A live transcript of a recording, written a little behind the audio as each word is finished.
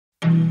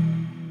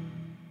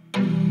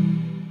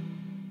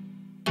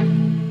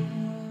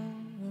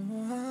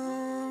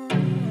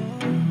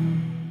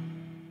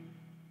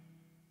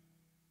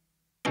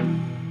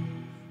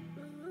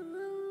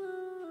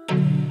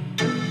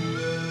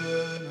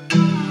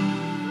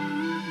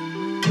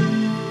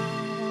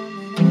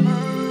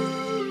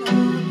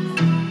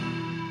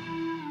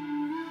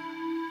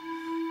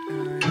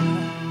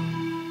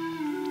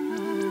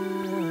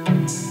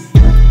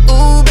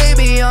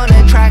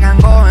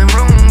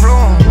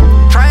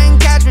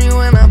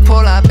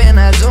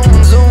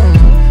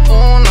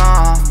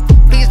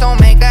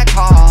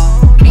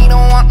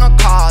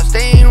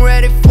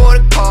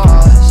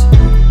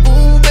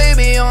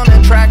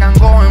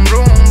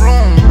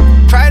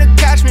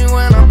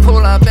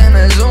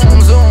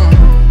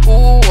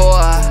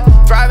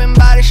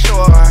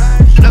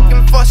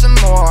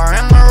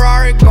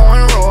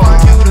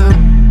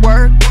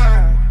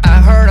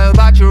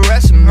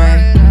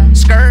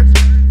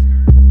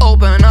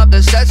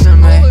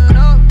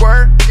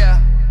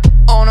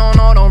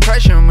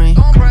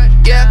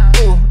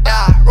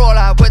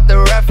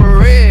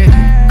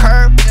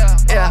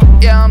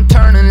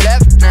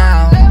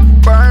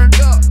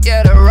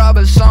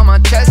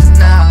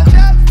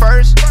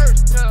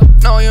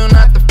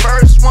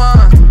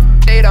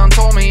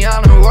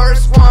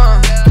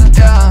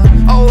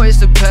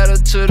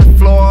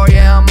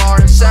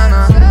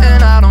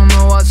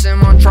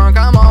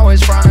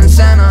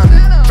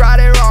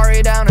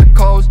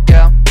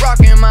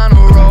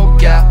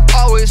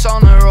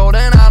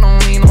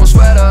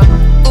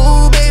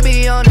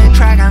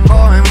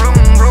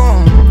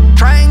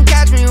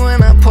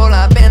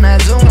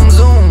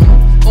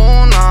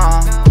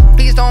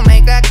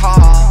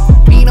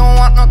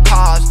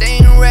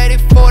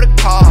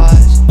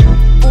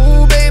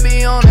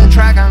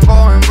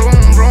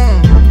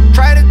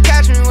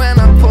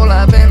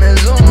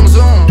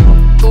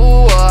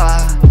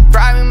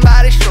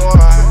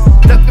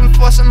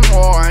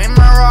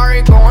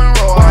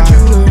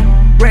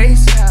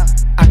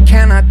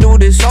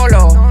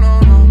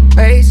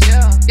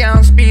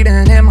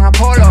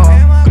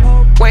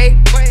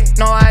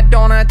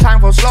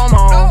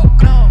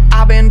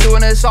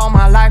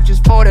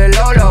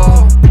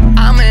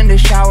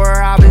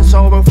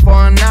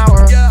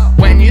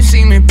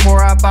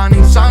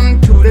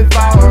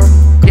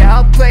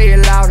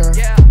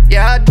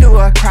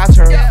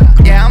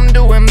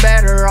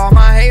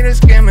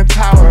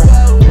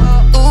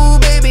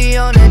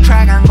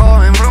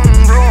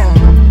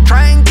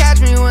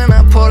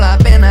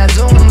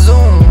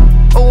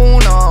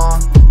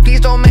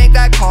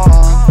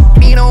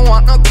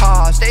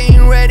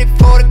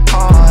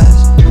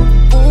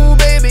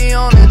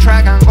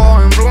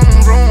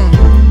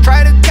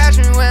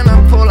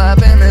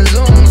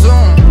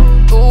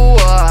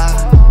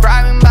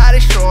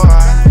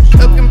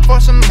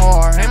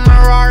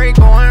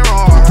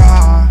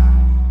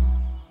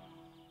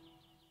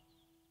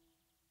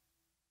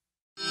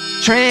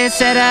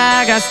Trendsetter,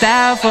 I got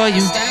style for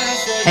you.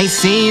 Ain't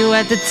seen you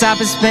at the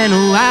top, it's been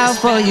a while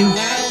for you.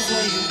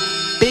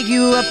 Big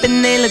you up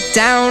and they look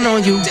down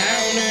on you.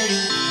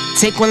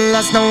 Take one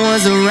loss, no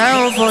one's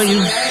around for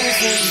you.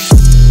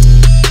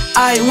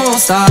 I won't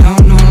stop, no,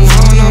 no,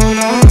 no,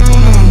 no, no,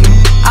 no.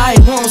 I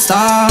won't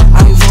stop,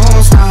 I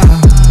won't stop.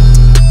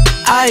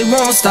 I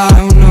won't stop,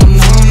 no, no,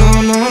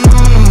 no, no,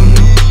 no, no.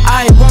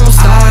 I won't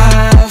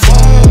stop,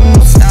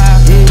 won't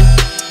stop,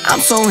 yeah.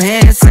 I'm so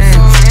handsome.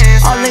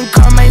 All in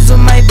Carmine's with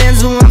my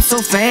Benz, I'm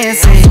so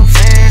fancy.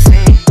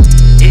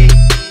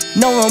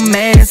 No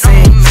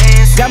romancing.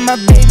 Got my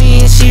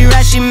baby and she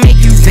right, she make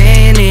you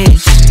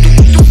vanish.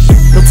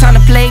 No time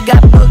to play,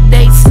 got book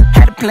dates.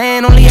 Had a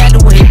plan, only had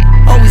to wait.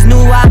 Always knew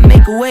I'd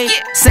make a way.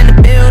 Send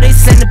a bill, they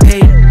send a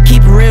pay.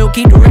 Keep it real,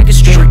 keep the record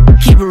straight.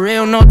 Keep it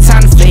real, no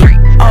time to fake.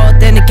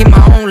 Authentic in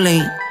my own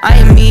lane. I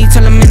ain't me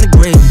till I'm in the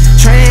grave.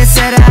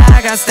 Trendsetter,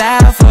 I got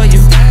style for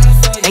you.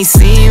 Ain't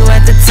seen you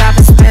at the top,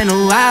 it's been a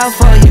while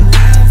for you.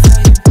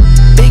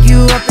 Big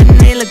you up and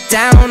they look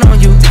down on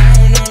you.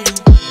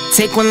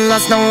 Take one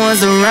loss, no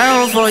one's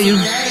around for you.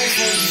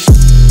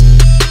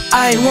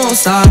 I won't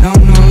stop, no,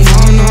 no,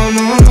 no, no,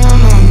 no, no,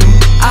 no.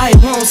 I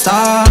won't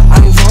stop,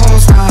 I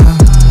won't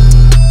stop.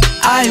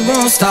 I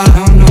won't stop,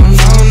 no, no,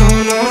 no, no,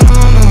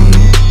 no,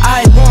 no.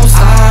 I won't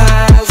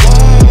stop,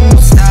 won't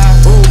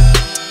stop.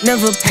 Ooh,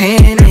 never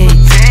panic.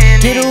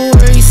 Get a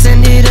worry,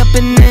 send it up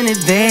and then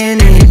it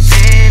vanish.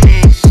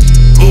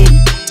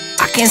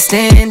 I can't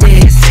stand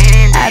it.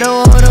 Out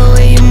of order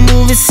way you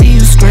move and see you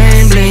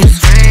scrambling.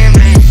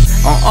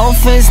 On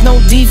offense, no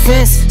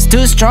defense.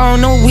 Still strong,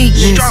 no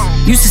weakness.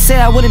 Used to say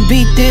I wouldn't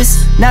beat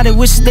this. Now they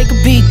wish they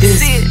could beat this.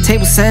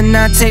 Tables set,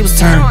 now tables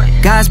turn.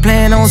 God's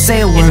plan, I don't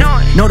say a word.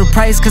 Know the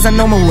price, cause I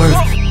know my worth.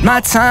 My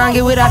time,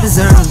 get what I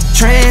deserve.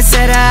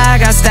 Trendsetter, I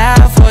got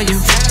style for you.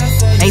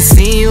 Ain't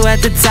seen you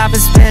at the top,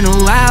 it's been a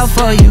while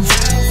for you.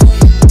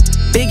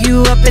 Big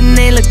you up and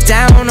they look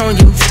down on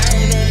you.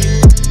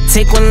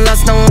 Take one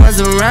loss, no one's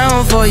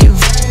around for you.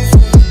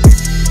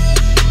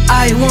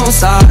 I won't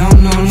stop, no,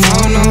 no, no,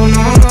 no,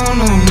 no,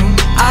 no, no.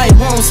 I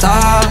won't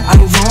stop, I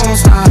won't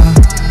stop.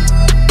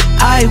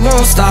 I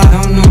won't stop.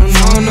 No, no,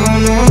 no, no,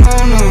 no,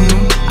 no, no,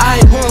 no. I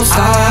won't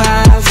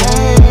stop. I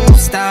won't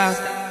stop.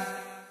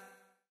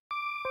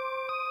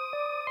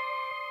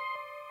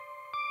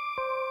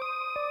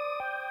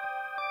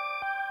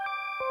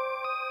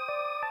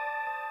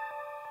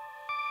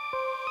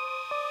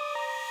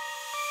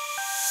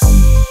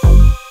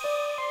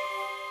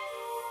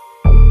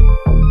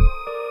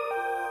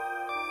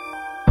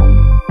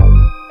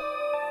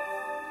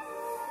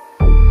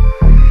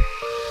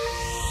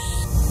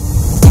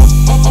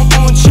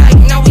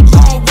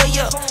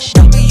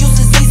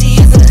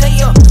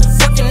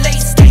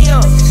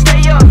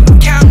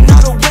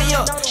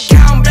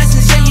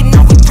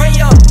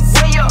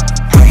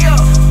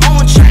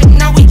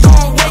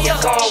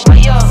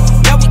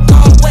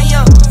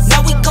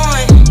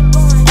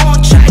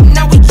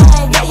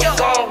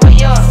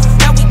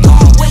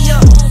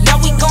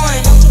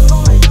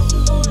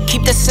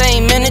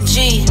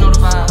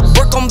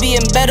 Work on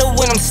being better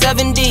when I'm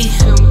 70.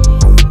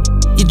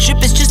 Your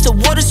drip is just a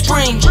water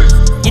spring.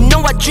 You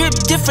know I drip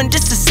different,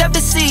 just the 7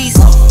 seas.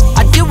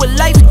 I deal with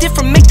life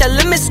different, make that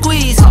limit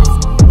squeeze.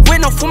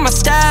 Went off with my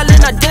style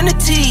and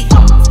identity.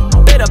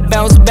 Better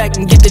bounce back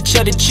and get the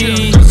cheddar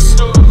cheese.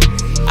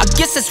 I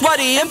guess that's why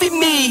they envy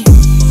me.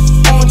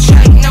 On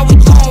track, now we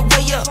going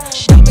way up.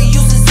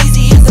 W's as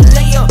easy as a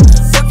layup.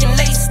 Working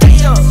late,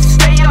 stay up,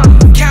 stay up.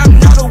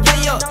 Counting all the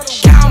way up.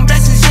 Counting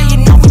blessings, yeah, you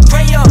know we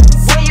pray up.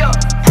 Way up,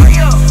 pray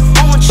up.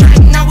 On track,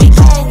 now we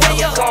going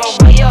way up.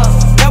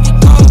 Now we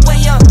going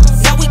way up.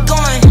 Now we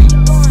going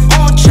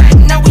on track,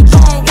 now we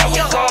going way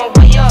up.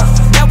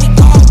 Now we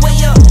going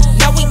way up.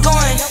 Now we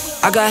going.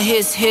 I got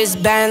his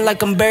band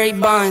like I'm Barry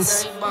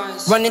Bonds.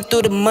 Running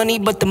through the money,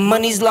 but the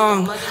money's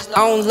long.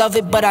 I don't love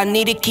it, but I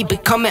need it, keep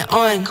it coming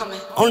on.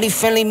 Only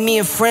friendly, me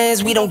and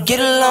friends, we don't get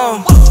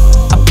along.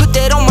 I put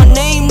that on my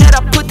name, that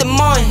I put them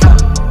on.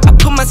 I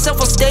put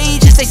myself on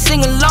stage and say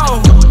sing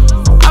along.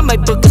 I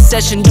might book a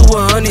session, do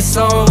 100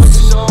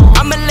 songs.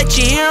 I'ma let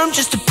you hear them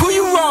just to prove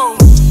you wrong.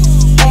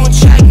 On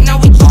track, now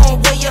we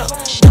going way up.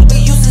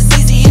 W's as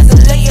easy as a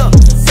layup.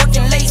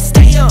 Working late,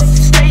 stay up,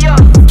 stay up.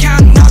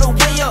 Counting all the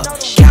way up.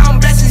 Counting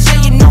blessings,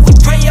 yeah, you know we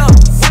pray up.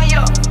 Way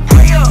up,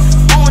 pray up.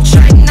 On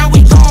track, now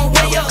we going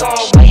way up.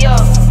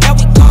 Now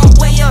we going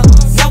way up.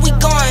 Now we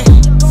going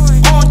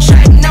on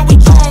track, now we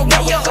going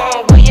way up.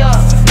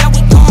 Now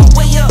we going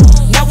way up.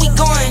 Now we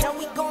going.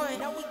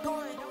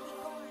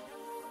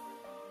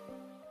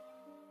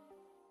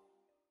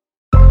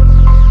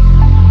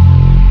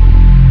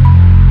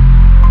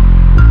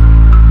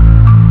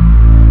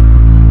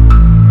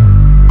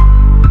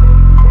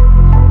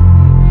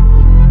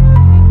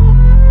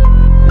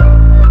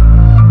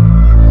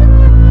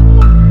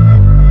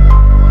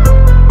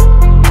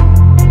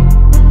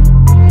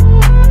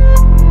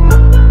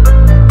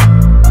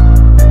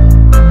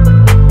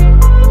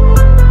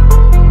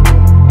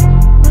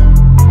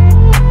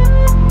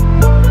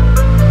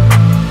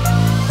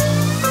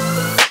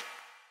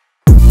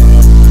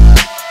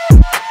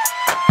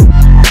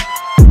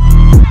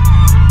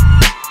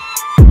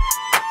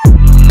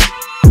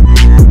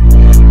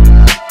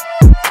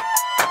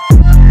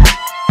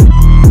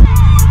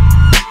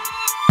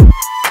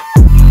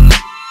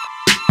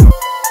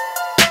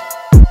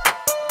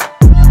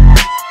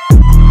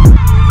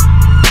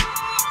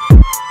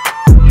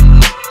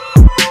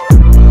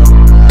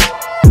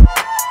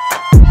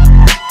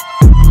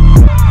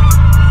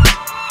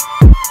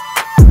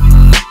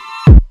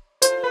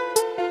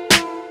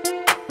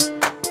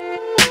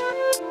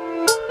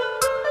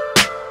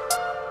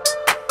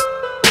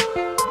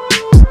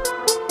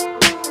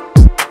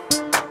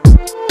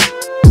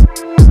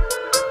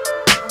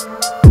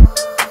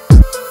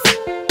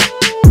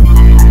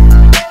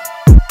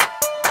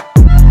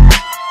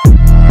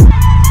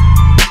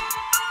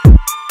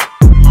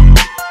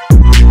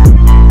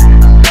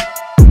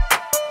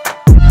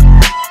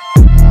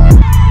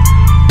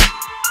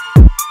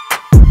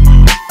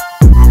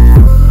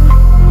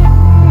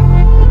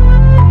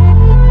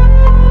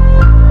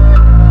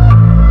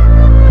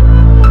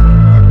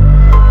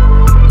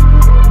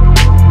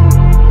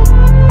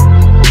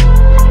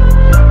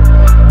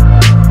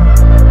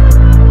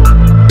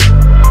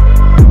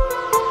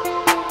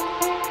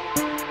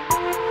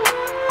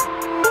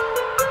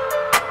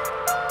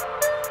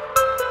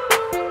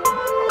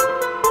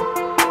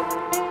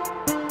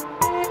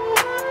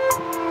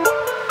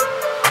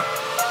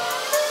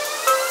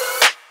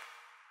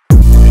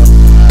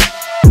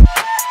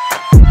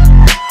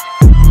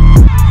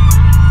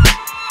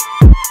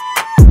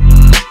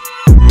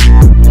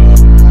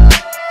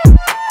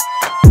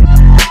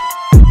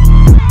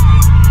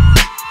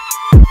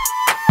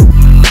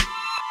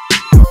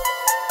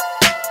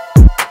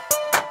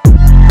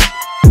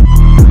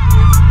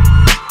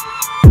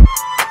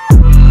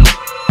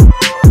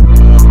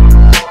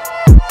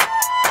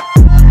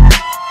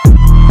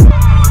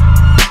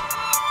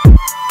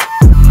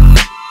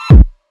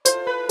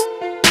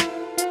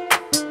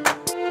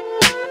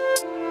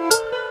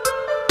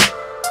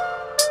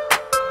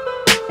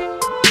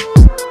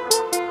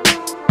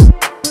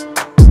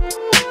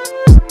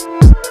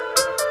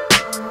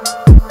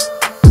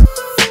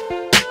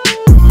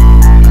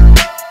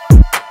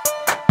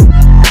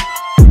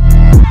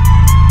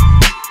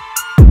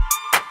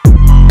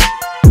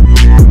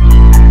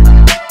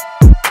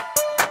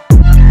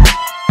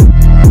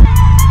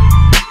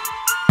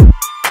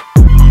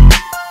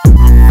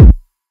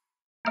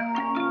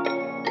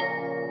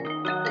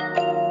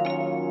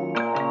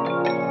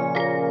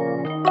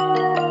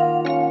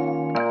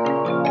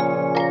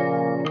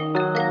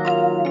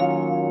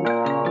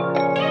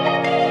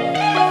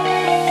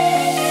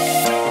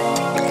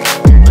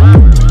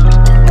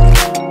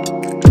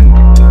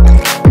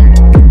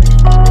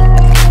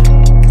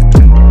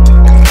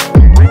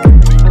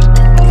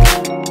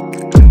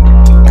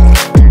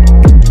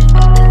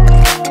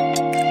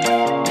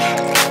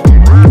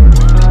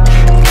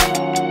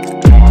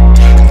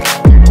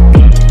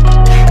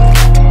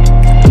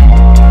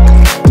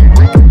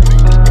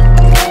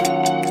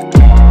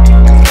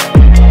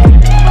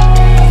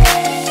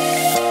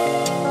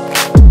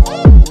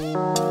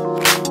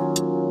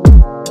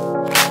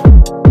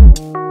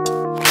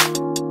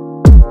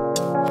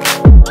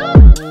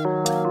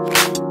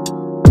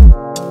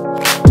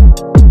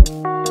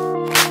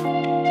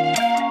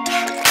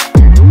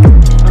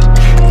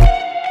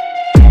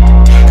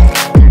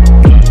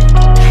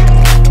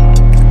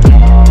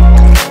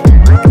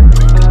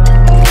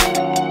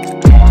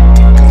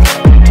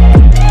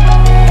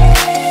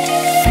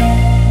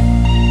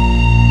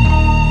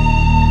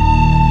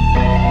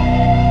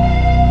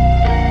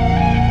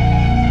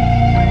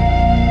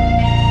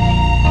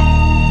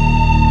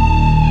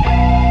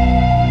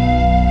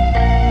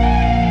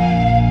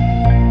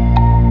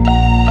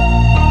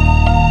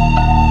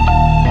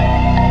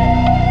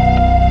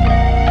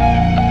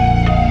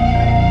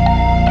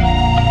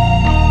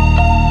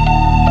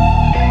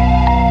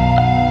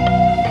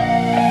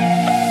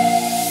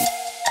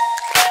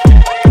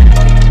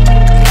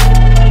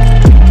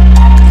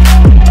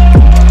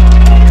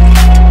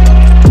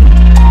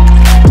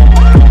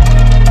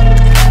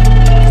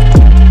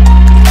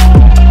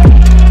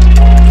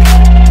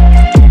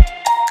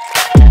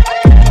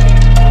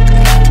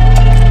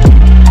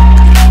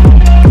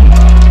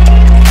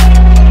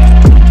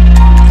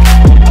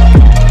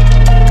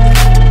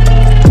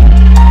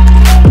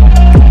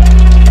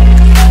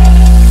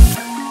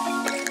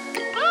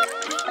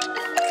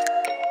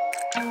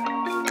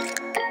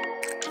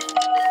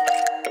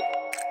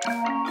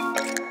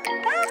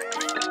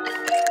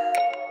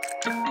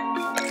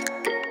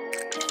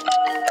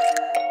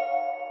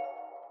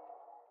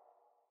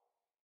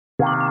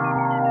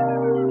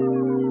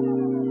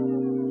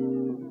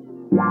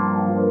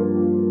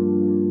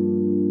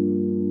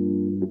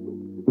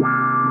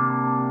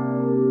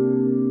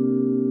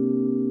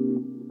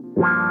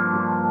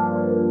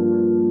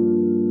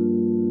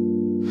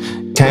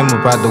 Came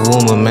up out the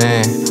womb of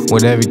man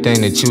with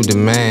everything that you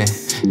demand.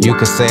 You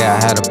could say I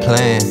had a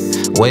plan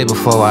way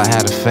before I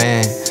had a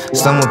fan.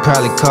 Some would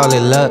probably call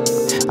it luck,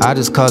 I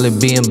just call it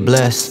being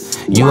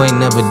blessed. You ain't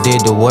never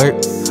did the work,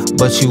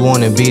 but you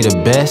wanna be the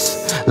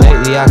best.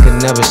 Lately I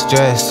could never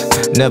stress,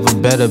 never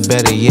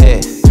better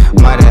yet.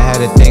 Might've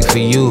had a thing for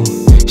you,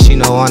 she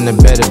know I'm the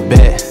better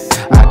bet.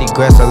 I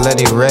digress, I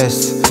let it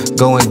rest,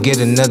 go and get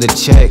another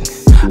check.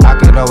 I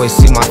could always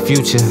see my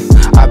future,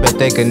 I bet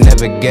they could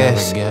never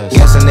guess.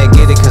 Guessing they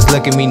get it, cause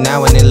look at me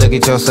now and then look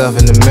at yourself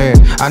in the mirror.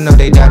 I know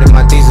they doubted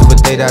my thesis,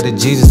 but they doubted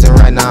Jesus, and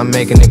right now I'm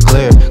making it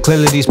clear.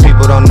 Clearly these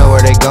people don't know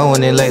where they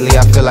going, and lately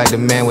I feel like the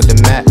man with the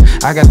map.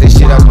 I got this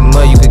shit out the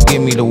mud, you could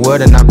give me the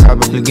word and I'd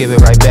probably give it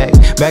right back.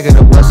 Back at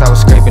the bus I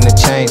was scraping the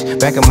change,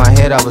 back in my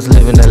head I was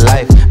living the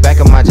life. Back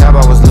at my job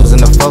I was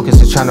losing the focus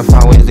and trying to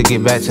find ways to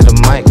get back to the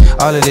mic.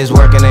 All of this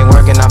working ain't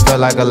working, I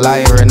feel like a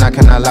liar and I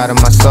cannot lie to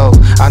my soul.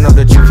 I know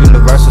the truth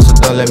universal, so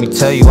don't let me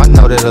tell you, I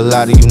know that a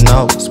lot of you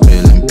know.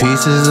 Spilling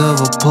pieces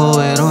of a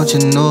poet, don't you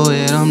know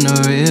it, I'm the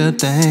real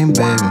thing,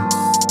 baby.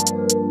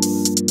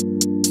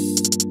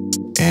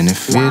 And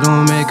if it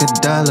don't make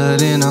 $1,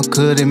 then how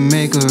could it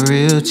make a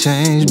real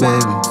change,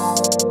 baby?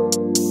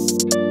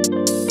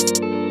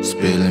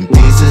 Spilling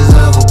pieces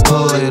of a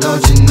poet,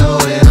 don't you know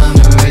it, I'm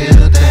the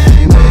real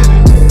thing, baby.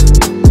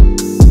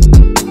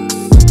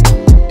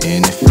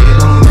 And if it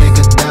don't make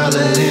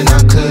 $1, then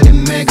how could it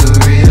make a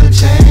real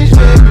change,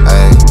 baby?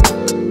 Ay.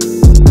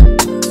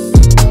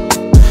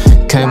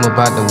 Came up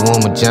out the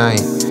womb a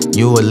giant,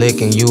 you a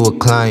lick and you a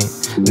client.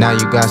 Now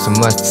you got so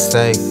much to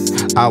say,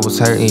 I was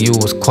hurting, you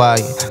was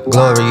quiet.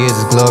 Glory is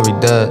as glory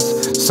does,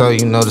 so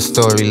you know the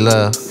story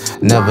love.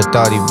 Never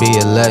thought he'd be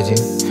a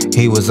legend,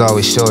 he was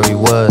always sure he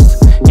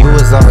was. You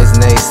was always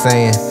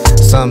naysaying,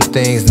 some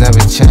things never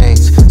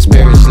change.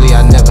 Spiritually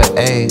I never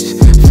aged,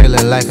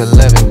 feeling like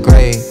 11th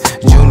grade.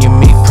 Junior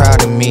me,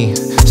 proud of me,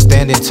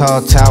 standing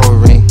tall,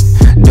 towering.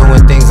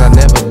 Doing things I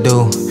never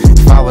do,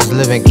 if I was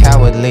living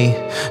cowardly.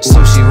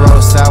 Sushi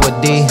roll, sour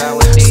D,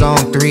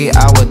 song 3,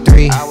 hour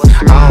 3.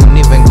 I don't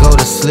even go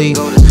to sleep,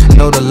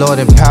 know the Lord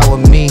empower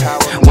me.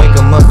 Wake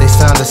them up, they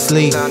sound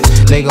asleep,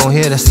 they gon'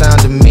 hear the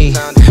sound of me.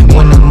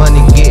 When the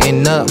money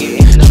getting up,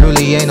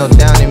 truly ain't no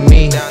down in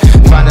me.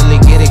 Finally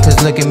get it,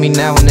 cause look at me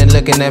now and then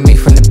looking at me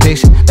from the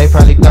picture. They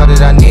probably thought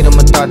that I need them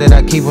or thought that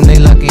I keep them. They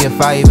lucky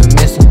if I even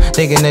miss them.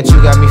 Thinking that you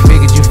got me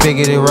figured, you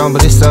figured it wrong,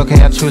 but it's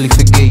okay, I truly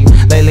forgive you.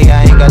 Lately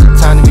I ain't got the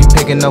time to be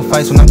picking no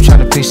fights when I'm trying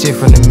to pick shit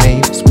from the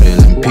menu.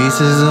 Spilling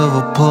pieces of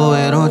a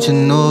poet, don't you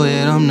know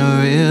it, I'm the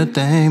real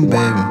thing,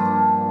 baby.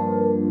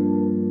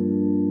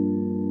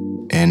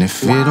 And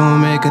if it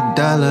don't make $1,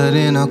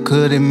 then how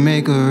could it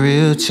make a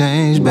real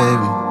change,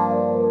 baby?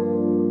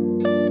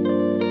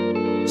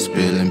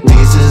 Spilling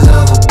pieces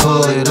of a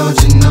poet, don't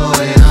you know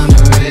it, I'm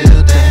the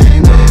real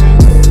thing, baby.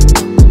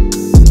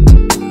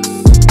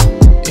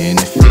 And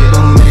if it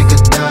don't make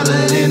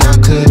 $1, then how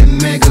could it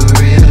make a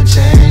real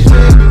change,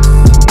 baby?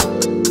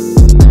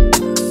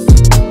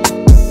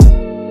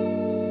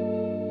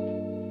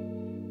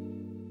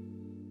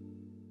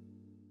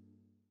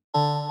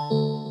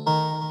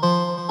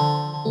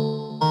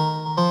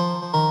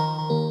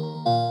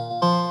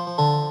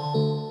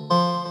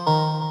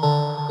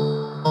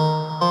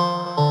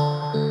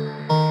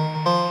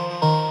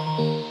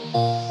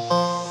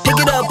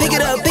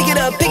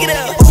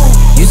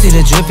 See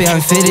the drip, yeah,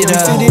 I'm fitted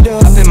up.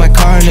 Hop in my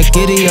car and I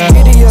get it up.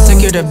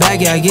 Secure the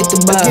bag, yeah, I get the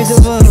bus.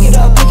 Pick it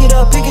up, pick it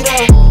up, pick it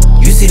up.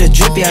 You see the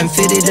drip, yeah, I'm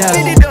fitted up.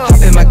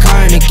 Hop in my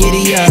car and I get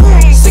it up.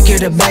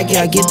 Secure the bag,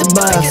 yeah, I get the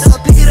bus. Pick it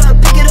up, pick it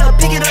up, pick it up,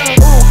 pick it up.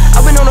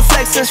 I've been on the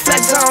flex since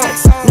flex zone.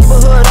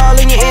 Neighborhood all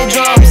in your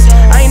eardrums.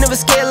 I ain't never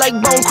scared like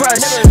Bone Crush.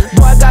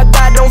 Boy, I got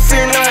God, don't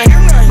fear none.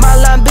 My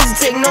line busy,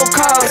 take no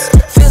calls.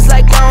 Feels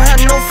like I don't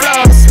have no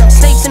flaws.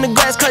 Snakes in the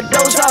grass, cut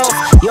those off.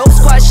 Yo,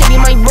 squad shady,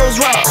 my bros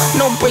raw.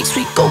 No breaks,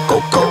 we go.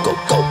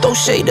 Throw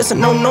shade, that's a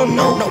no.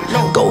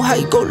 Go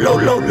high, go low.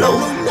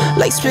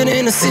 Like spinning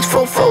in a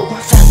 644.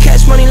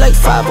 Cash money like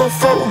 504.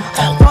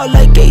 Ball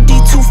like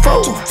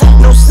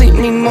AD24. No sleep,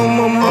 need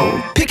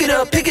more. Pick it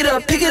up, pick it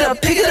up, pick it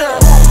up, pick it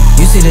up.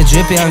 You see the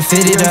drip, yeah, I'm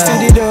fitted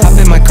up. Hop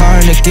in my car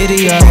and I get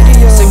it up.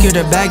 Secure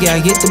the bag, yeah,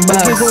 I get the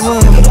bus. Pick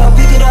it up,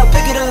 pick it up,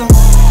 pick it up.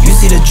 You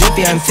see the drip,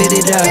 yeah, I'm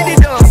fitted up.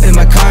 Hop in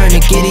my car and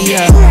I get it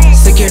up.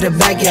 Secure the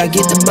bag, yeah, I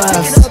get the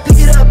bus. Pick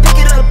it up, pick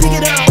it up, pick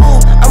it up.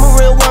 I'm a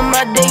real one,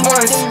 my day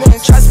ones.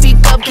 Try speak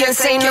up, can't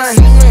say none.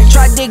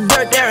 Try dig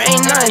dirt, there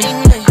ain't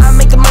none. I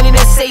make the money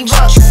that save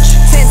up.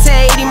 10 to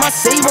 80, my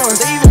save ones.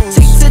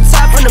 Take to the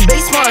top on the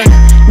baseline.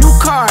 New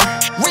car,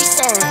 race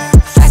on.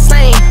 Fast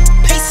lane,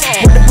 pace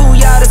on. With the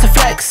booyah, that's a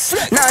flex.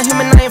 Not a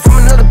human, I ain't from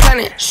another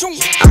planet.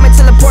 I'ma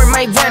teleport,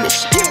 might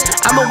vanish.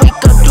 I'ma wake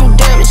up, do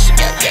damage.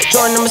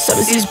 Join number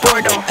 7, he's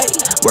bored though.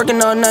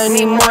 Working all night,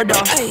 need more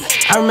though.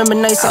 I remember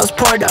nights I was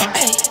poor though.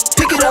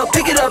 Pick it up,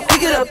 pick it up,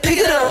 pick it up, pick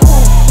it up.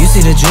 You see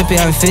the drip,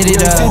 yeah, I'm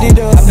fitted up.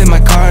 Hop in my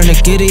car and I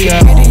get it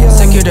up.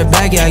 Secure the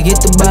bag, yeah, I get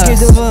the bus.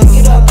 Pick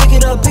it up, pick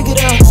it up, pick it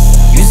up.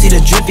 You see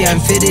the drip, yeah, I'm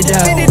fitted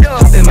up.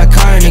 Hop in my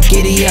car and I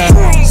get it up.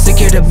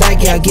 Secure the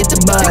bag, yeah, I get the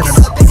bus.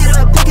 Pick it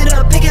up, pick it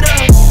up, pick it up, pick it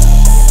up.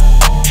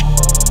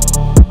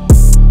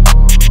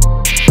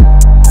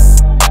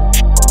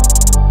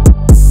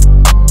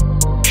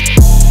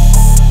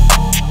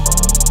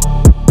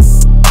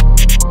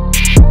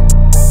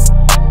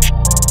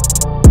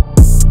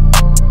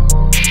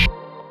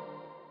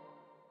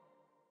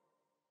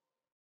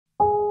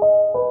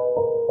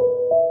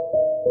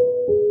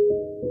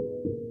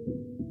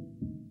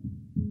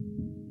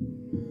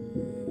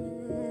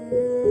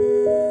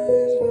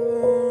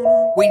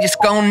 We just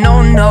gon'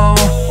 no, no,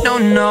 no,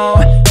 no.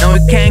 No, we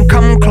can't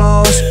come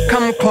close,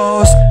 come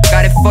close.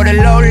 Got it for the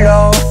low,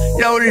 low,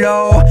 low,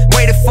 low.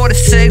 Waited for the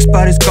 6,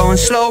 but it's going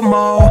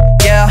slow-mo.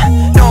 Yeah,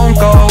 don't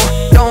go,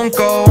 don't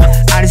go.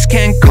 I just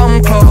can't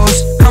come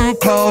close, come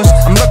close.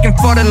 I'm looking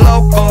for the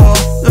loco,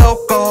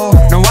 loco.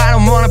 No, I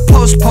don't wanna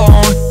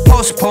postpone,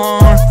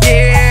 postpone.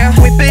 Yeah,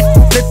 whip it,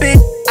 flip it.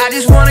 I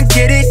just wanna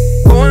get it,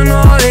 going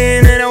all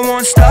in, and I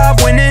won't stop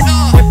winning.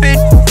 Whip it,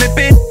 flip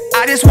it.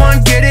 I just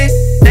wanna get it,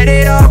 let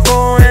it all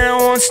go, and I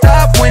won't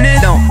stop winning.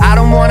 No, I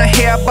don't wanna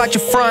hear about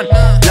your front.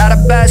 Lot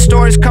of bad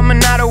stories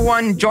coming out of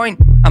one joint.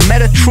 I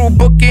met a true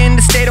bookie in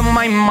the state of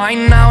my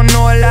mind. Now I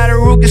know a lot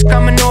of rookies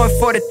coming over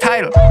for the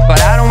title,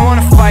 but I don't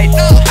wanna fight,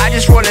 I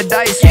just roll the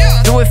dice.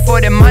 Do it for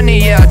the money,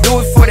 yeah, do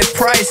it for the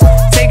price.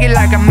 Take it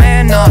like a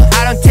man, no,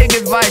 I don't take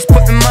advice.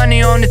 Putting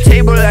money on the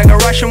table like a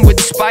Russian with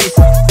the spice.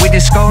 We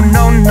just go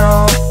no,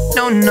 no,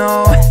 no,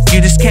 no. You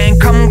just can't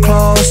come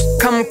close,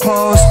 come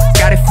close.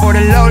 Got it for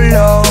the low,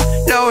 low,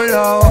 low,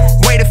 low.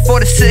 Waited for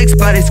the 6,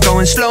 but it's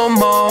going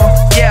slow-mo.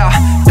 Yeah,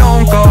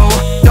 don't go,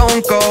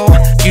 don't go.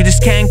 You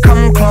just can't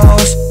come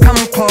close, come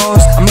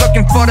close. I'm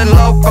looking for the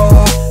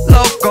loco,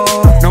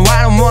 loco. No,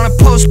 I don't wanna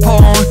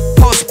postpone,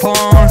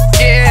 postpone.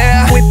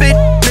 Yeah, whip it,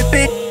 flip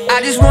it.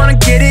 I just wanna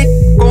get it,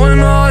 going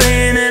all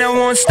in, and I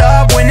won't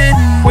stop winning.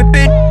 Whip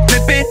it,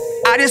 flip it.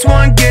 I just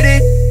wanna get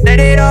it, let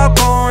it all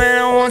go, and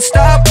I won't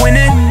stop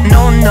winning.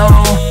 No, no,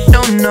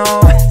 no, no.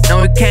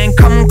 No, we can't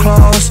come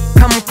close,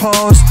 come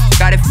close.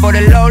 Got it for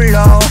the low,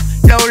 low,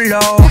 low,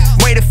 low.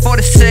 Waited for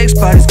the 6,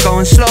 but it's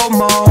going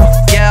slow-mo.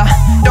 Yeah,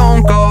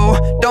 don't go,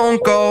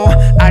 don't go.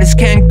 I just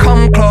can't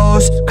come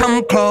close,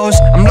 come close.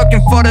 I'm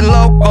looking for the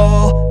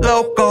loco,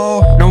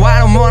 loco. No, I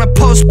don't wanna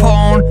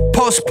postpone,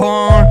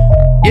 postpone.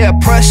 Yeah,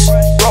 press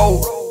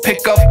roll,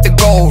 pick up the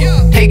goal.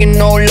 Taking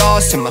no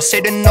loss in my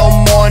city, no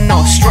more,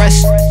 no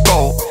stress.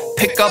 Go,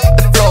 pick up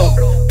the flow.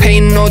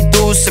 Paying no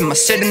dues in my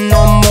city,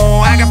 no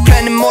more. I got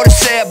plenty more to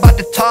say about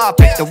the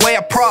topic, the way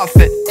I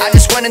profit. I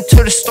just went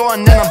into the store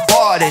and then I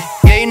bought it.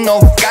 Yeah, you know,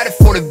 got it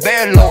for the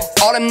very low.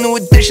 All them new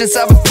additions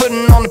I've been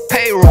putting on the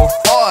payroll.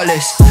 All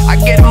this, I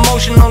get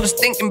emotional just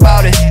thinking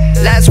about it.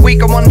 Last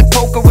week I won the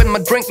poker with my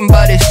drinking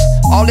buddies.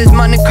 All this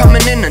money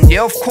coming in and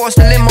yeah, of course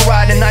the limo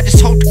riding. I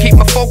just hope to keep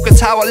my focus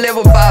how I live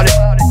about it.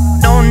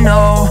 No,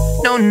 no,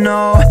 no,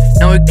 no.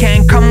 No, we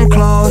can't come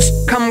close,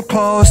 come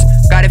close.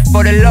 Got it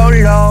for the low,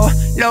 low,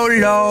 low,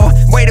 low.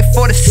 Waited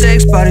for the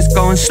 6, but it's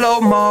going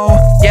slow-mo.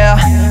 Yeah.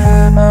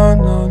 Yeah, no,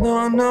 no,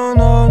 no, no,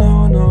 no,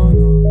 no, no,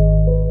 no.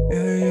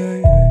 Yeah, yeah,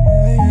 yeah,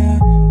 yeah, yeah.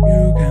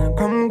 You can't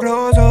come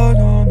close, oh,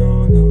 no,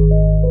 no, no.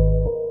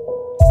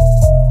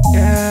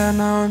 Yeah,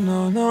 no,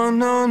 no, no,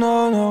 no,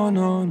 no, no,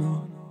 no,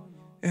 no.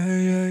 Yeah,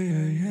 yeah,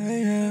 yeah, yeah,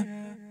 yeah.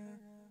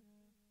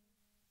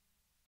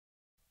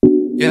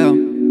 Yeah,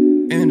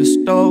 in the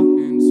stove,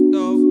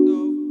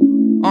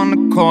 on the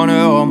corner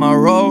of my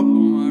road.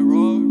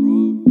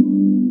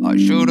 I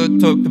should've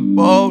took the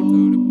boat.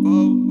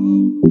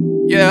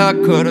 Yeah, I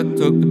could've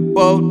took the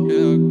boat.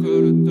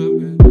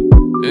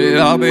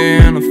 Yeah, I'll be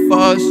in a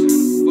fuss.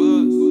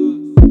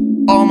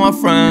 All my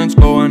friends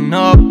going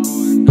up.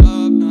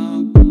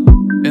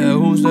 Yeah,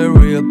 who's the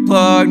real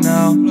plug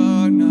now?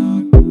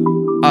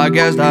 I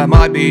guess that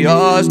might be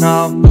us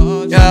now.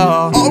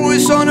 Yeah,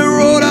 always on the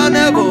road, I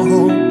never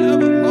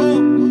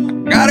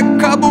home. Got a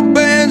couple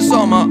bands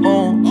on my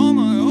own.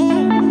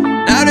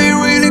 Now they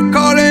really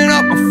calling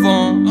up my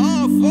phone.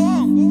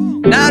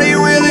 Now they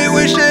really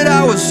wish that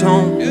I was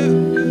home.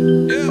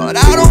 But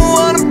I don't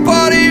wanna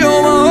party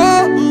on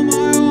my own.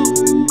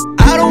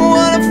 I don't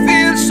wanna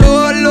feel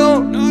so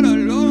alone.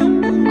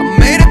 I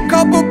made a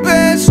couple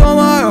bands on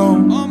my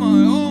own.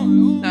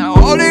 Now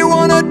all they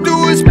wanna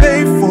do is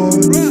pay for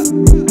it.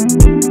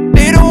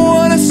 They don't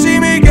wanna see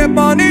me get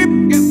money,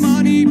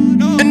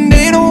 and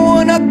they don't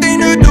want nothing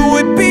to do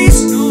with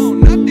peace.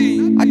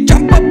 I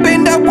jump up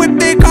in that whip,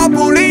 they call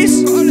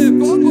police.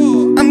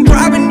 I'm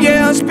driving,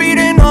 yeah, I'm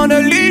speeding on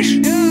the leash.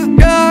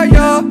 Yeah,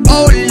 yeah.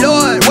 Oh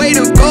Lord, way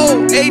to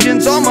go.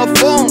 Agents on my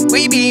phone.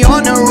 We be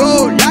on the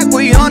road like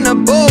we on the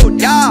boat.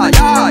 Yeah,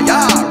 yeah,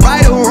 yeah.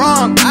 Right or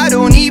wrong, I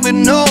don't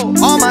even know.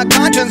 All my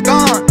conscience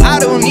gone. I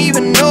don't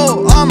even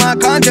know. All my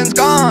conscience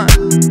gone.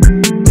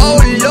 Oh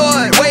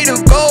Lord, way to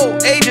go.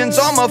 Agents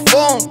on my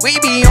phone. We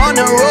be on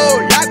the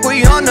road like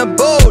we on the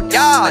boat.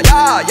 Yeah,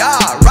 yeah,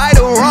 yeah. Right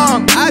or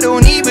wrong, I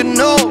don't even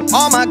know.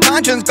 All my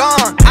conscience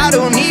gone. I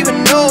don't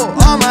even know.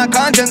 All my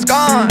conscience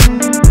gone.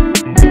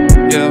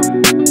 Yeah,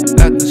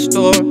 at the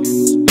store,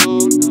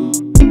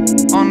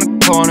 on the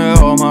corner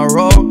of my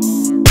road.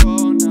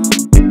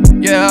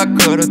 Yeah, I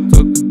could've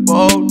took the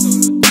boat.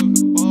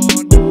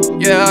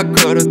 Yeah, I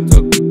could've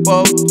took the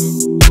boat.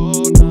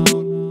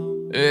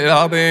 Yeah,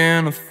 I'll be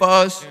in a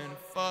fuss.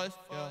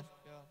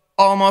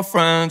 All my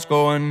friends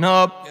going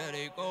up.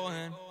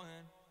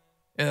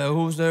 Yeah,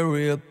 who's the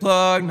real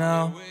plug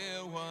now?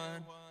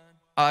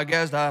 I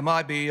guess that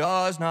might be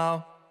us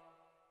now.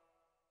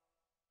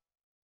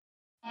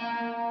 Blah,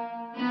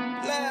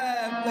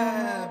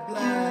 blah,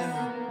 blah.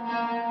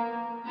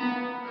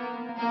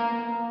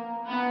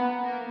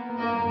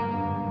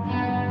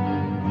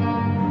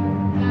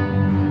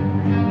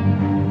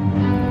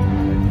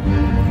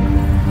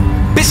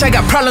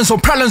 problems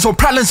on problems on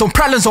problems on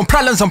problems on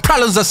problems on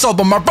problems, I solve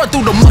them. I run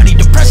through the money,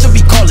 the pressure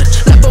be calling.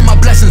 Left on my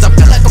blessings, I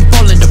feel like I'm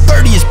falling. The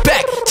birdie is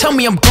back, tell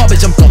me I'm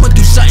garbage. I'm going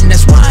through something,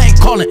 that's why I ain't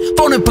calling.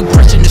 Phone and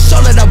progression, it's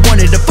all that I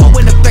wanted. The phone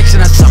and affection,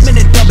 I summon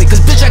and dub it.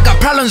 Cause bitch, I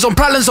got problems on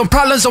problems on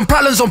problems on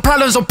problems on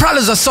problems on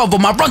problems, I solve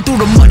them. I run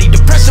through the money,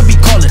 the pressure be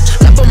calling.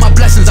 Left on my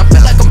blessings, I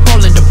feel like I'm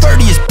falling. The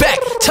birdie is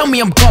back, tell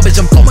me I'm garbage.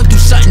 I'm going through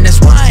something,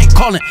 that's why I ain't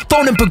calling.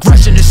 Phone and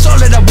progression, it's all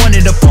that I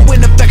wanted. The phone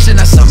and affection,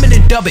 I summon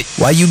and dub it.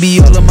 Why you be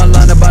all on my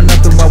line about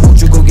nothing? Why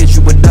won't you go get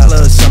you $1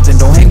 or something?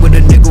 Don't hang with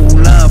a nigga who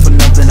lying for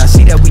nothing. I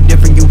see that we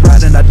different, you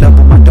riding, I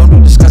double. I don't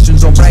do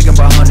discussions on bragging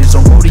about hundreds.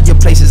 Don't go to your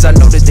places, I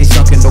know that they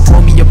sunken. Don't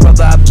call me your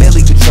brother, I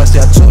barely could trust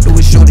it. I told her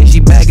it's shorty,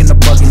 she bagging the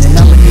bugging. And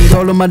I'ma need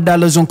all of my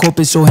dollars on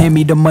corporate, so hand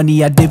me the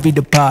money, I divvy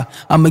the pie.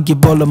 I'ma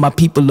give all of my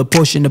people a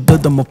portion to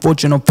build them a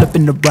fortune. I'm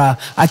flipping the ride.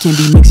 I can't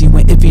be mixy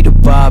when iffy the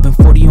vibe. And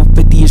 40 on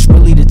 50, it's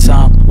really the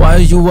time. Why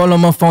is you all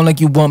on my phone like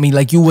you want me?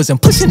 Like you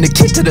wasn't pushing the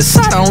kid to the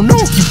side. I don't know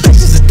if you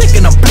bitches are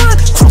thinking I'm blind.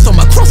 Cross on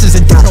my crosses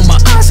and down on my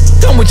eyes.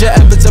 Done with your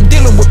efforts, I'm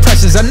dealing with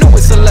pressures. I know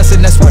it's a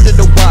lesson, that's word of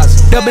the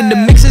wise. Dubbing the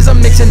mixes,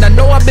 I'm mixing. I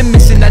know I've been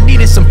missing, I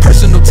needed some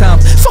personal time.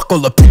 Fuck all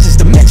the pictures,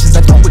 dimensions.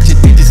 I don't with your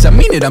digits, I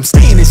mean it, I'm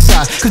staying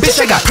inside. Cause bitch,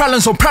 I got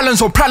problems on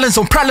problems on problems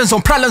on problems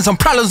on problems on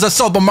problems, I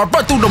solve them. I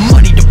run through the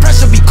money, the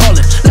pressure be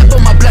calling. Left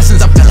on my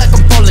blessings, I feel like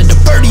I'm falling. The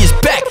birdie is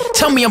back,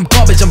 tell me I'm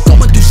garbage. I'm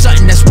going through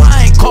something, that's why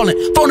I ain't calling.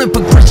 Phone and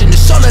progression,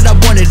 it's all that I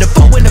wanted. The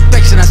phone and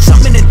affection, I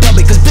summon and dub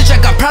it. Cause bitch, I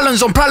got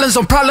problems on problems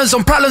on problems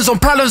on problems on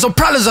problems on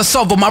problems, I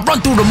solve them. I run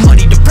through the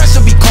money, the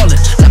pressure be calling.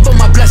 Left on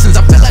my blessings,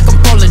 I feel like I'm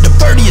falling. The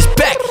birdie is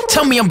back,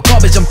 tell me I'm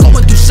garbage. I'm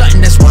going through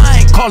something, that's why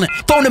I ain't calling.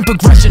 Phone and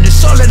progression,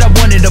 it's all that I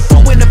wanted. The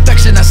phone and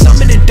affection, I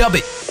summon and dub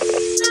it.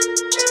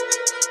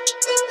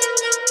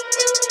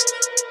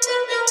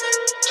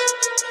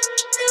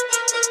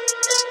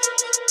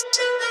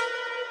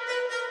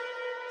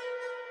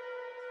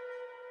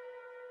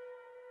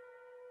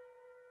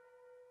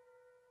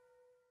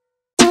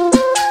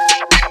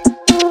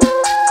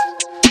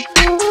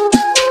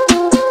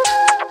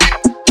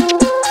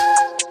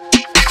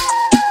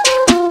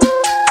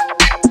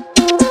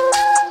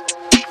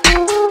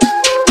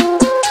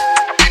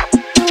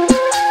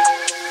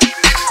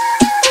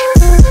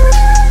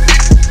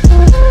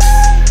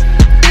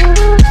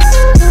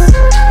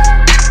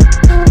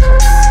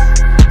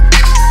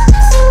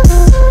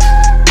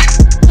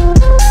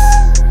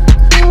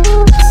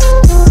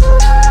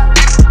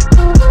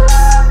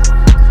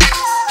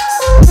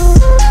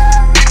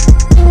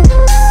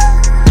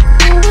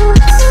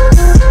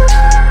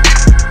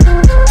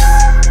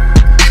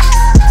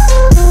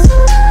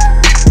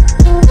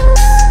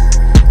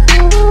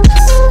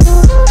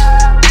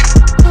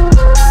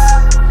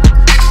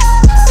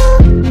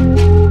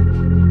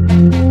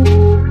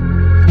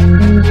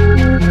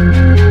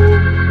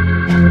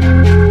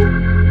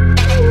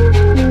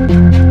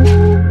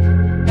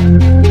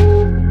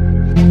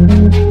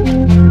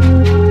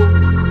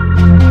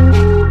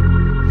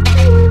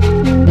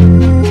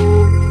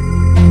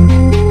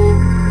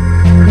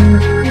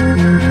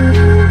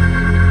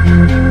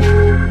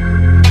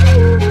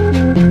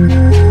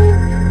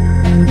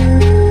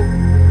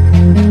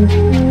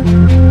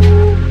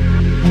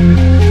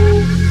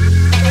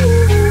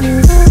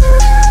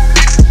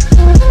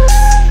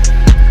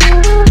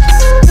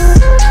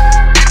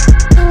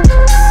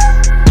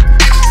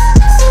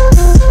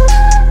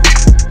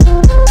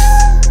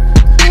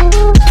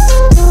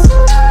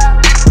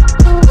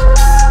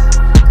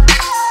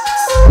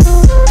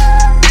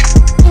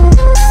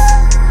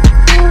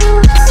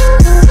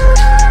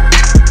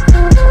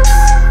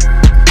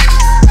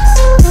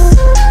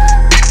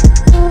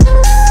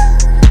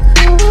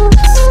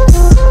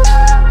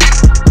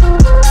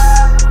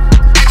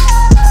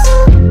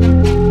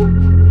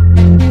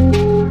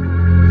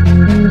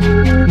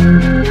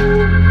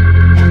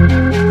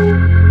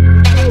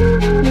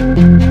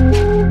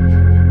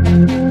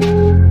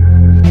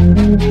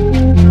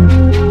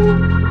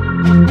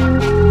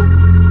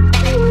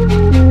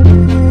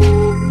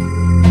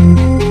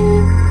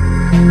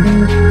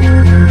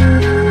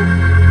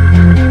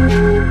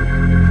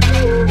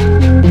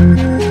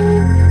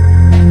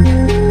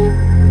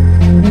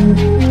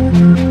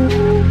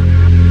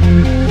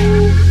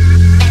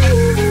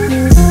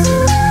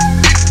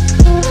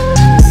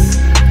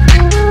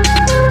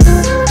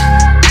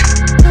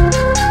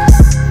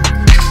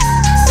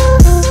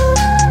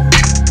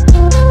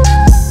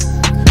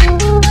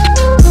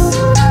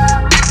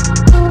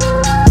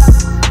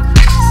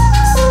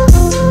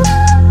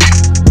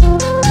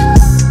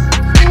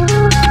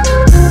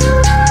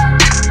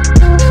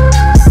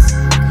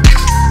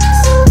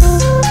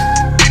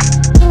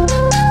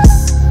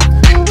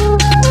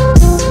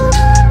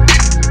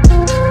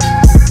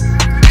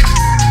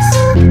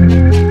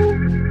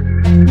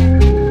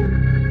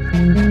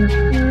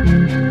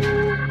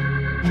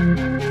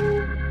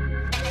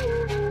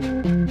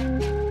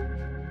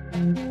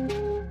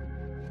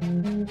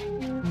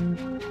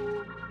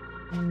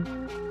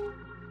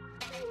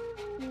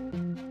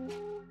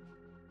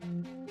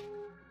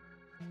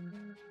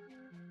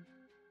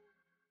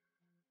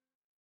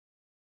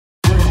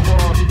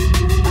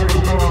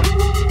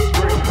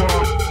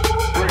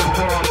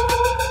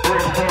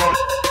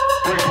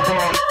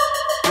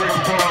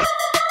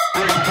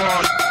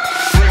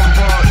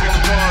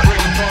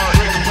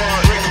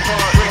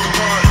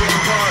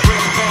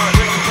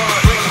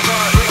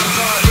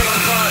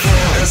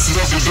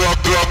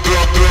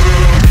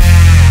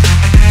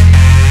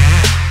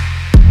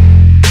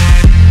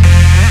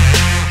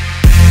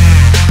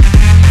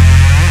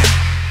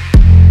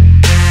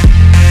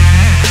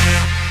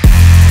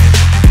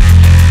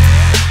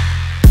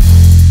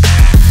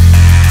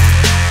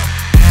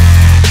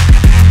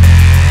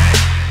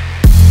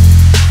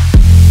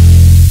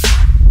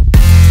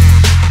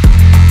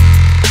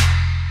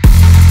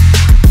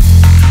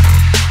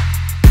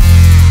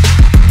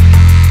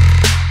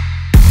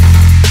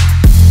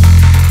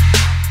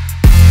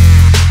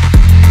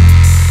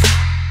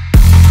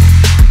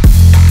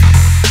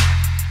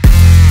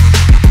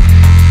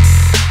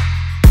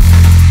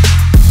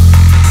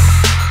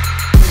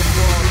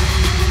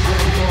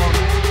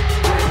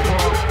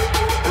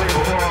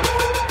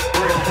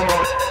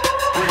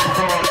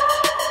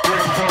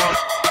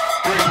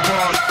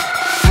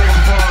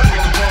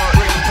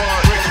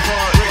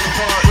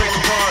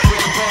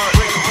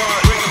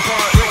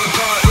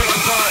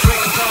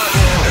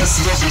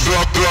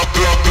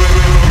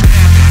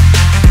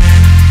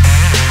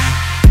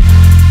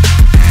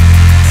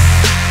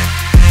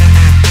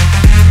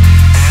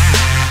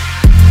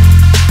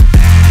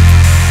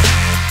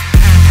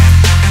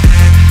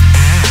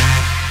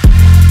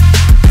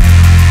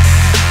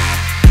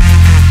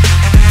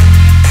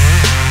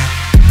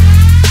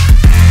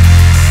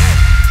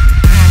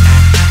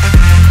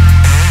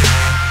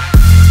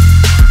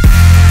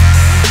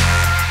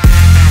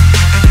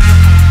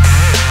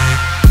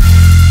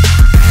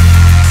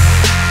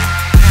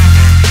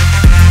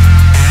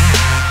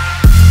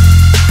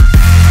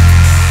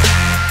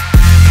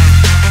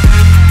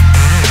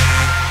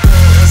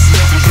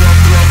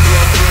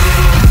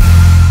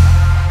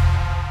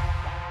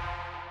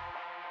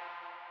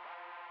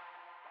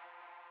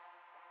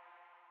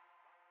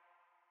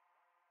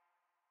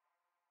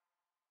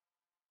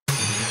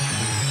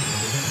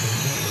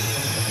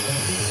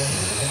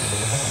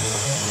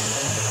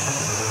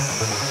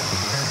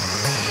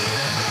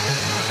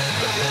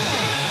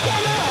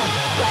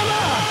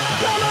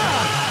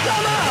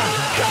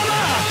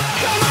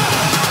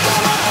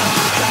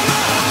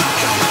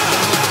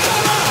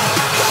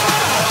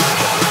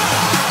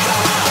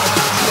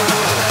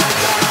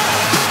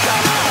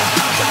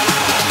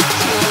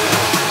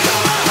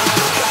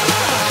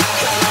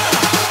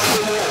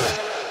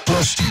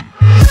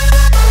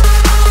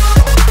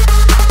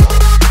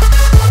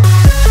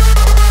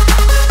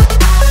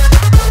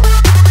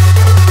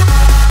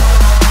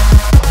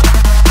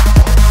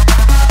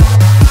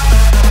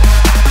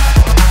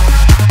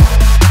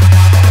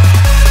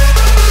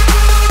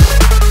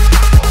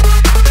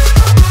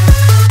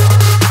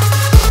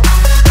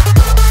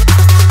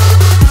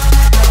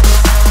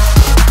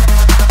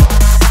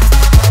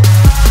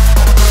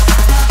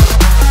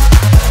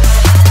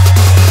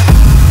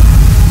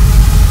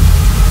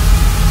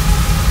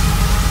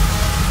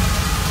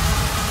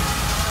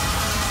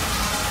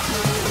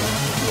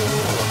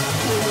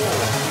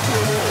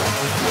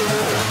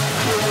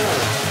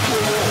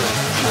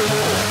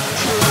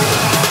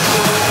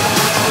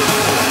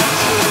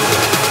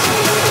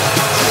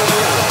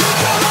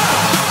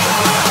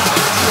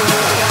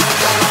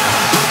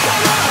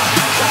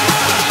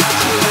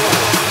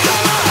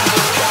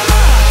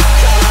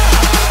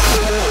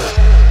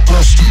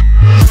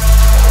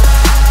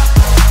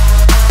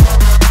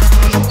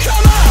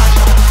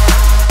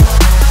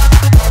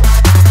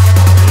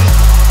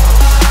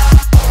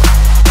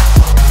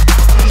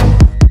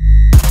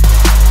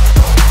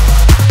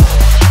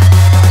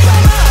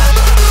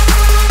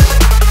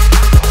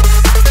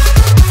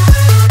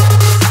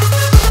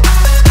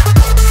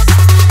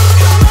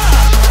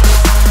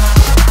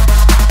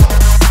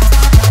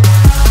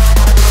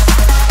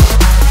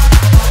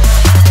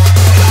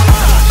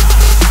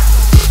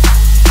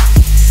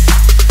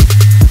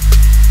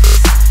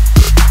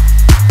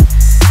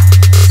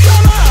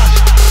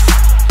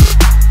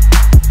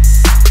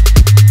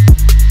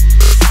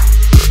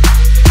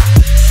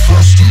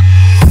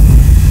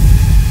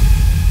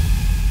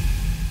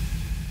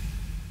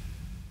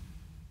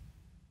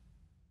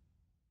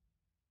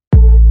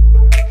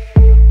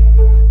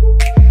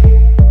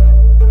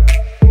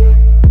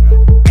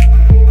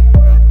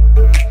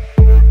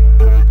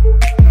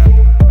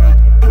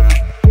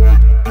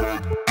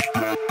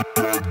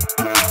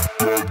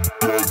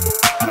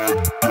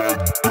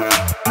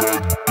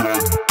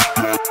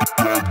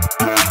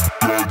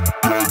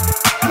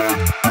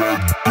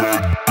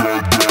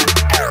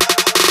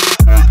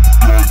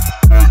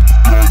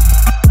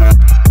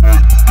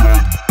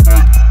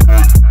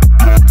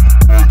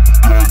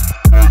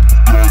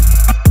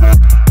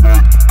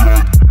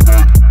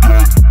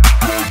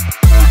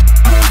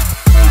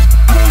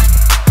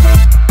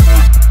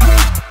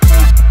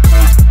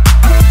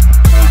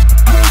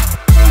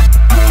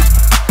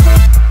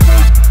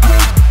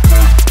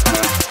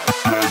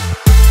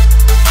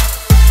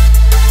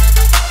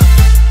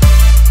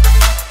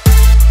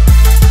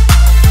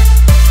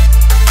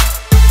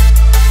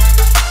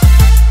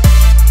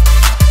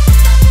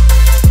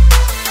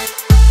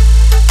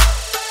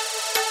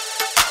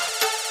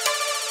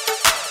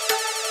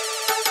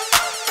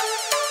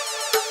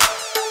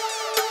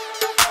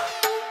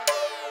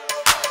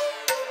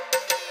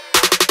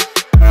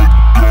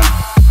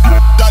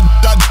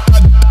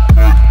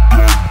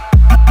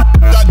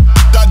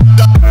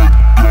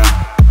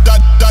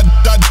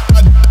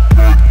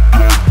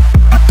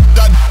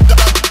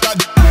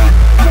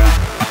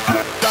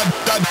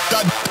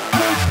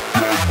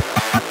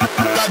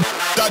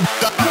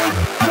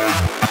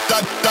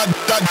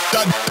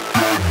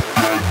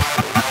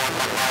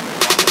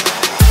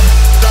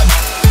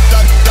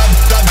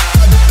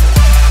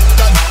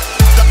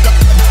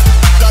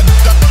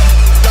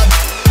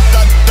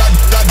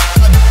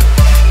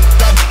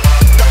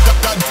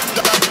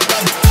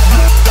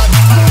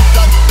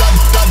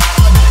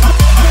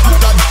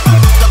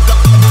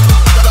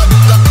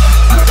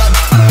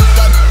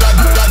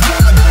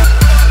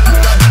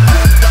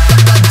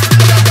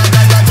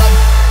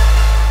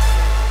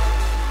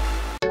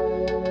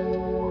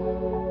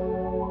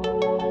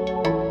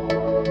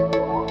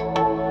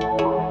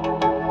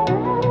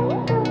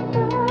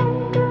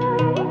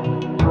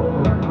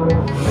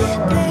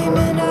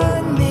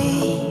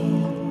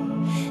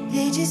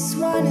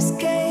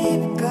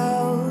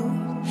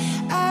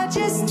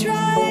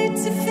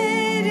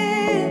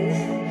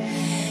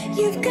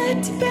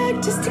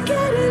 Just to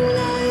get in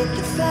line,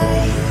 the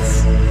fights,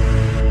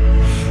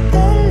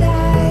 the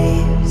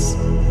lies.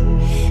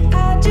 I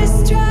just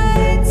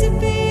try to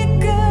be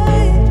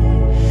good.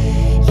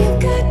 You've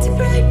got to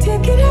break to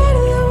get out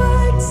of the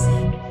woods.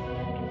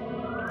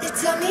 They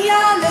tell me I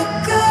look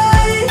good.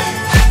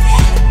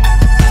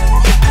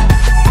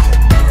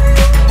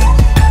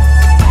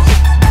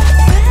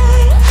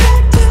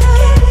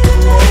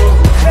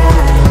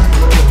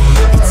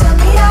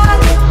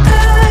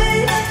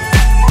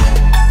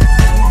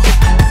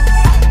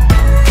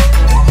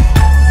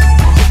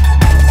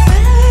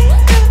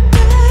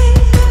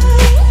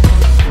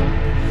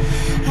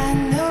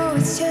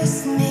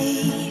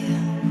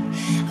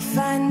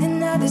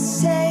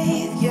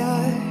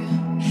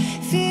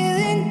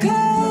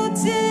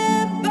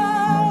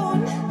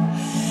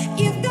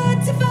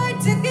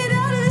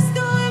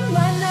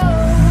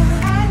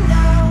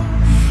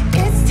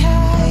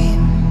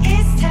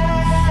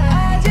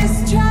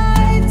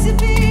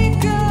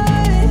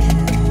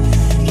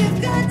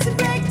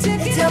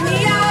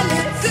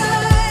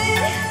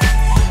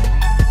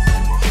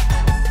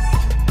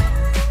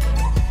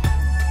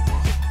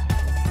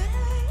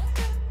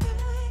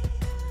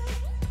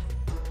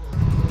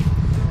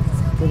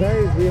 So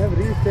guys, we have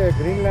reached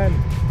Greenland.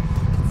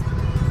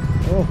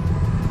 Oh,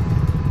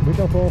 bit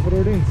of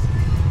off-roading.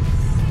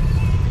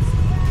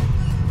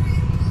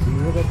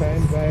 These are the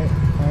times I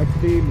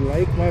actually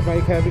like my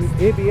bike having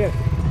ABS.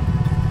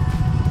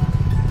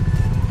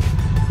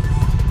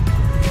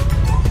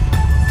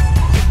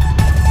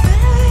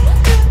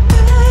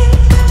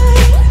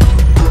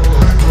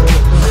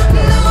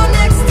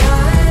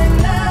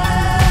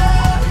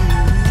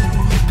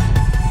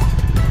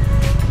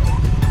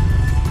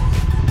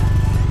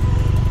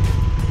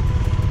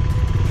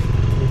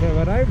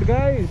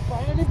 Guys,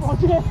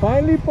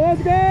 finally पहुंच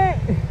गए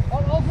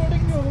और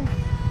off-roading भी हो गई.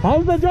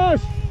 How's the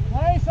Josh?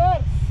 Nice sir.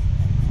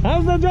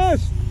 How's the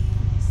Josh?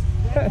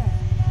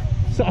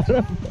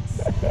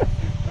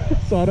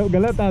 Saurabh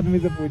गलत आदमी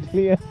से पूछ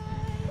लिया.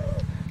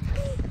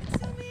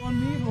 On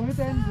me, Rohit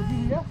and Ruby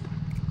here.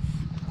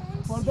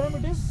 For them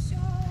it is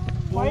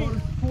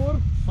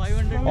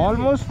 500.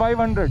 Almost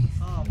 500.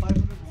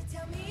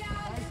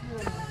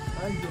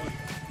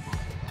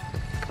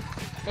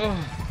 500.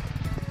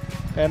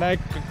 And I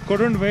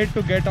couldn't wait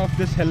to get off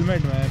this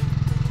helmet, man.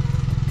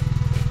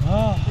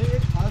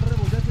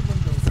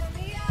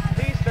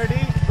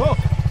 Steady, go.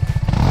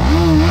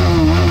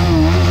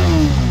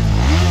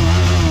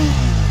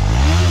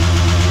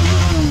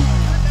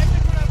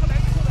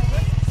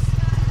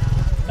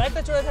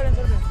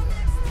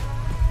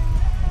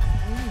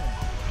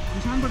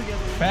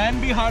 Fan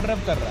भी hard रब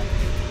कर रहा है.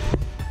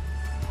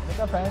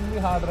 फैन भी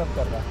हार्ड रब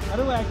कर रहा है.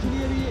 अरे वो एक्चुअली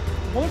अभी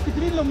वो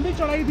कितनी लंबी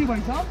चढ़ाई थी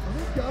भाई साहब.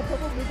 क्या था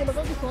वो, मेरे को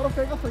लगा कि सौरभ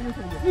कहेगा सही है.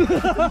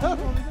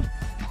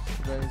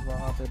 गाइस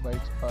वहाँ पे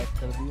बाइक पार्क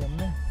कर दी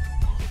हमने.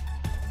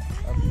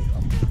 अभी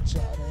हम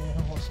जा रहे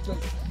हैं हॉस्टल.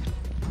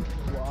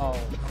 वाओ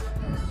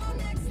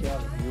क्या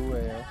व्यू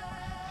है यार.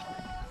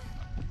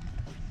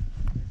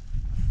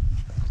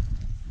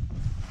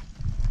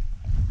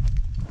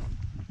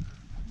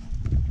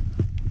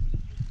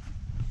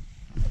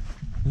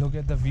 Look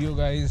at the view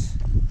guys.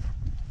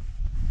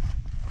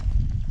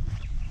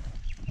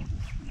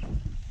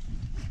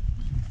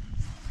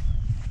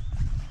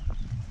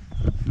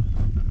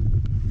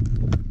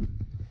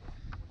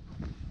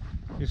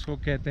 इसको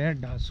कहते हैं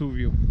ढासू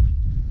व्यू.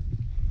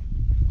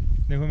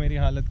 देखो मेरी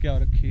हालत क्या हो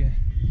रखी है.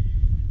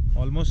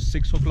 ऑलमोस्ट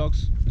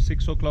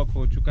 6 o'clock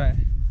हो चुका है.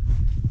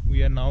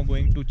 We are now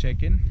going to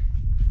check in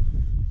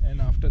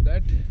and after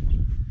that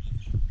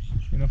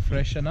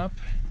freshen up.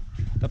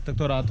 तब तक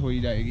तो रात हो ही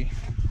जाएगी.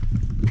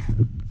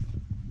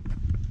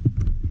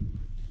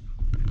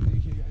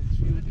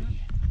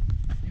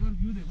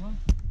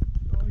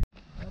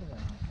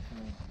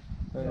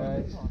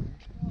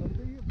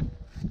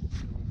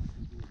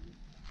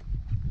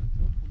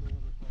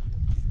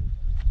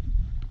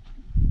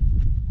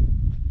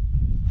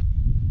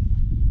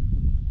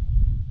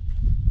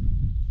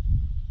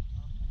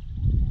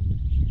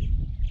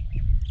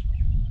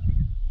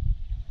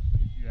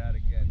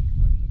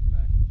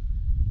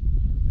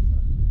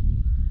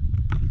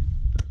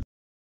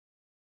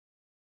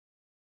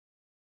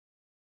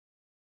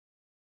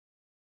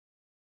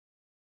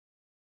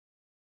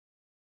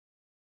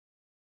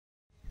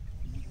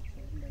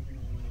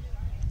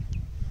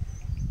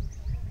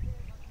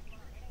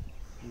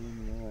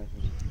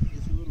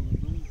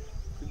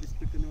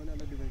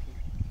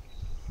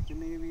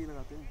 सामने ये भी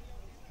लगाते हैं,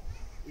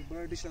 एक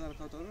बड़ा डिश लगा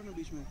रखा होता है ना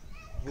बीच में।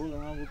 होगा,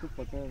 हाँ वो तो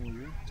पता है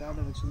मुझे, 4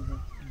 डायरेक्शन में।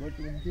 बट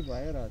उनकी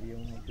वायर आ रही है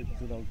वहाँ पे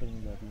जो राउटर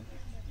में जा रही है।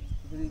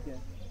 तो फिर ये क्या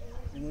है,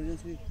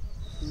 इमरजेंसी?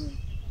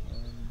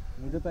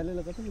 मुझे पहले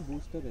लगा था कि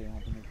बूस्टर है यहाँ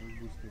पे, नेटवर्क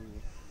बूस्टर है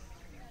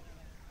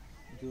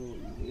जो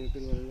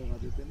एयरटेल वाले लगा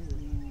देते हैं ना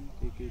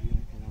एक एरिया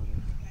में हमारे।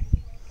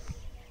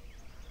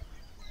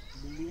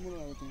 बिल्डिंग में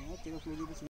लगा देते हैं, तेरा फ्लोर